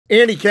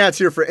Andy Katz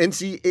here for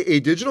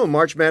NCAA Digital and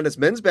March Madness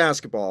Men's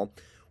Basketball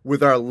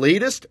with our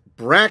latest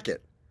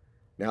bracket.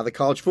 Now that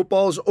college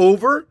football is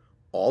over,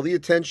 all the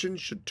attention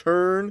should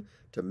turn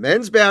to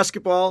men's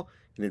basketball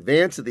in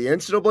advance of the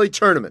NCAA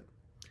tournament.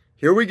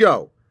 Here we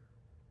go.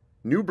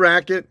 New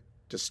bracket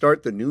to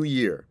start the new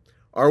year.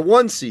 Our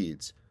 1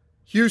 seeds,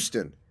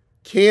 Houston,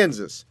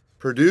 Kansas,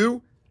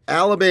 Purdue,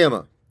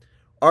 Alabama.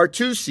 Our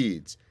 2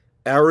 seeds,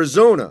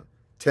 Arizona,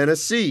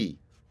 Tennessee,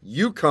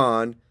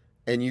 UConn,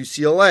 and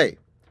UCLA.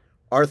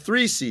 Our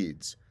 3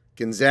 seeds,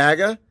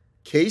 Gonzaga,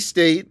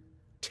 K-State,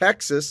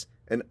 Texas,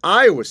 and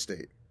Iowa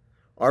State.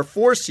 Our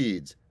 4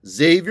 seeds,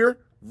 Xavier,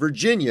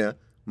 Virginia,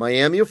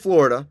 Miami of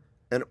Florida,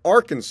 and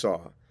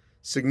Arkansas.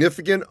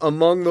 Significant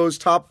among those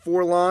top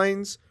 4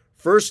 lines,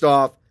 first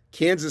off,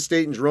 Kansas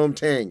State and Jerome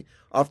Tang.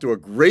 Off to a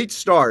great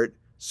start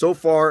so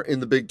far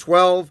in the Big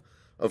 12.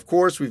 Of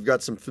course, we've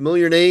got some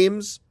familiar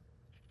names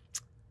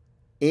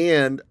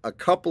and a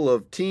couple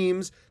of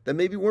teams that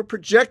maybe weren't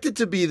projected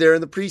to be there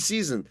in the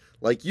preseason,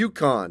 like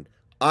UConn,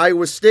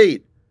 Iowa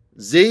State,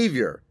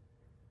 Xavier.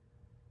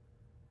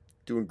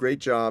 Doing a great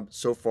job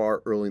so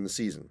far early in the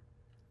season.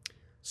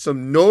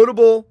 Some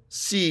notable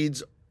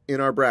seeds in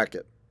our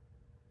bracket.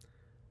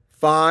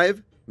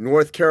 5,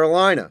 North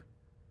Carolina.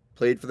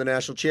 Played for the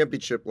national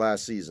championship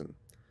last season.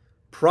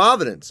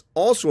 Providence,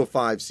 also a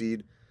 5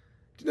 seed.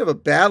 Didn't have a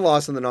bad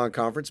loss in the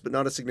non-conference, but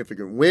not a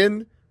significant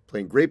win.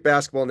 Playing great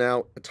basketball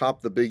now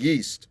atop the Big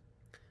East.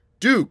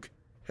 Duke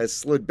has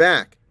slid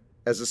back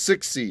as a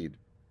 6 seed.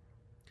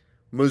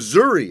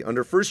 Missouri,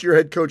 under first-year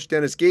head coach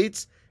Dennis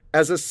Gates,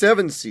 as a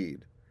 7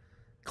 seed.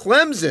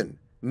 Clemson,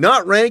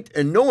 not ranked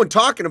and no one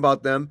talking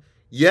about them,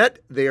 yet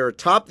they are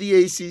atop the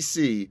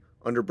ACC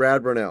under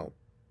Brad Brownell.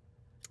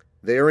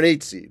 They are an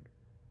 8 seed.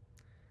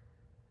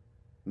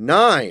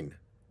 9,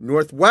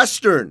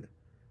 Northwestern.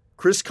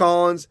 Chris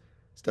Collins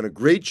has done a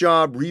great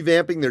job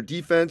revamping their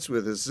defense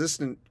with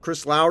assistant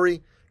Chris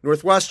Lowry.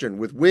 Northwestern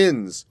with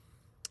wins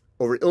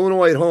over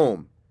Illinois at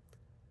home,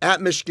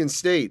 at Michigan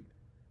State,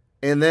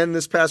 and then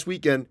this past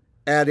weekend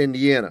at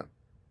Indiana.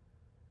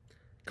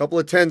 A couple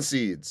of 10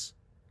 seeds.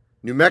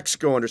 New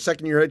Mexico under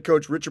second-year head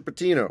coach Richard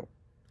Pitino.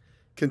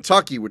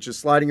 Kentucky, which is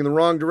sliding in the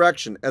wrong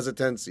direction as a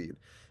 10 seed.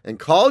 And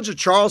College of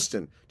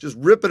Charleston, just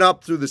ripping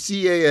up through the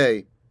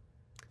CAA.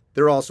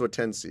 They're also a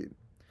 10 seed.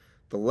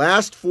 The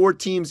last 4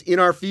 teams in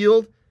our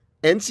field,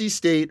 NC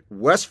State,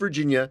 West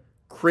Virginia,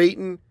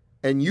 Creighton,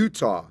 and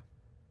Utah.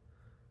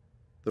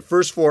 The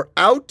first 4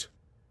 out,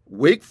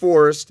 Wake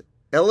Forest,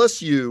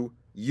 LSU,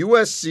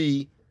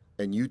 USC,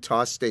 and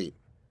Utah State.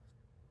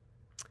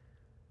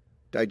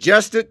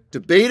 Digest it,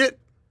 debate it.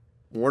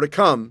 More to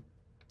come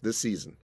this season.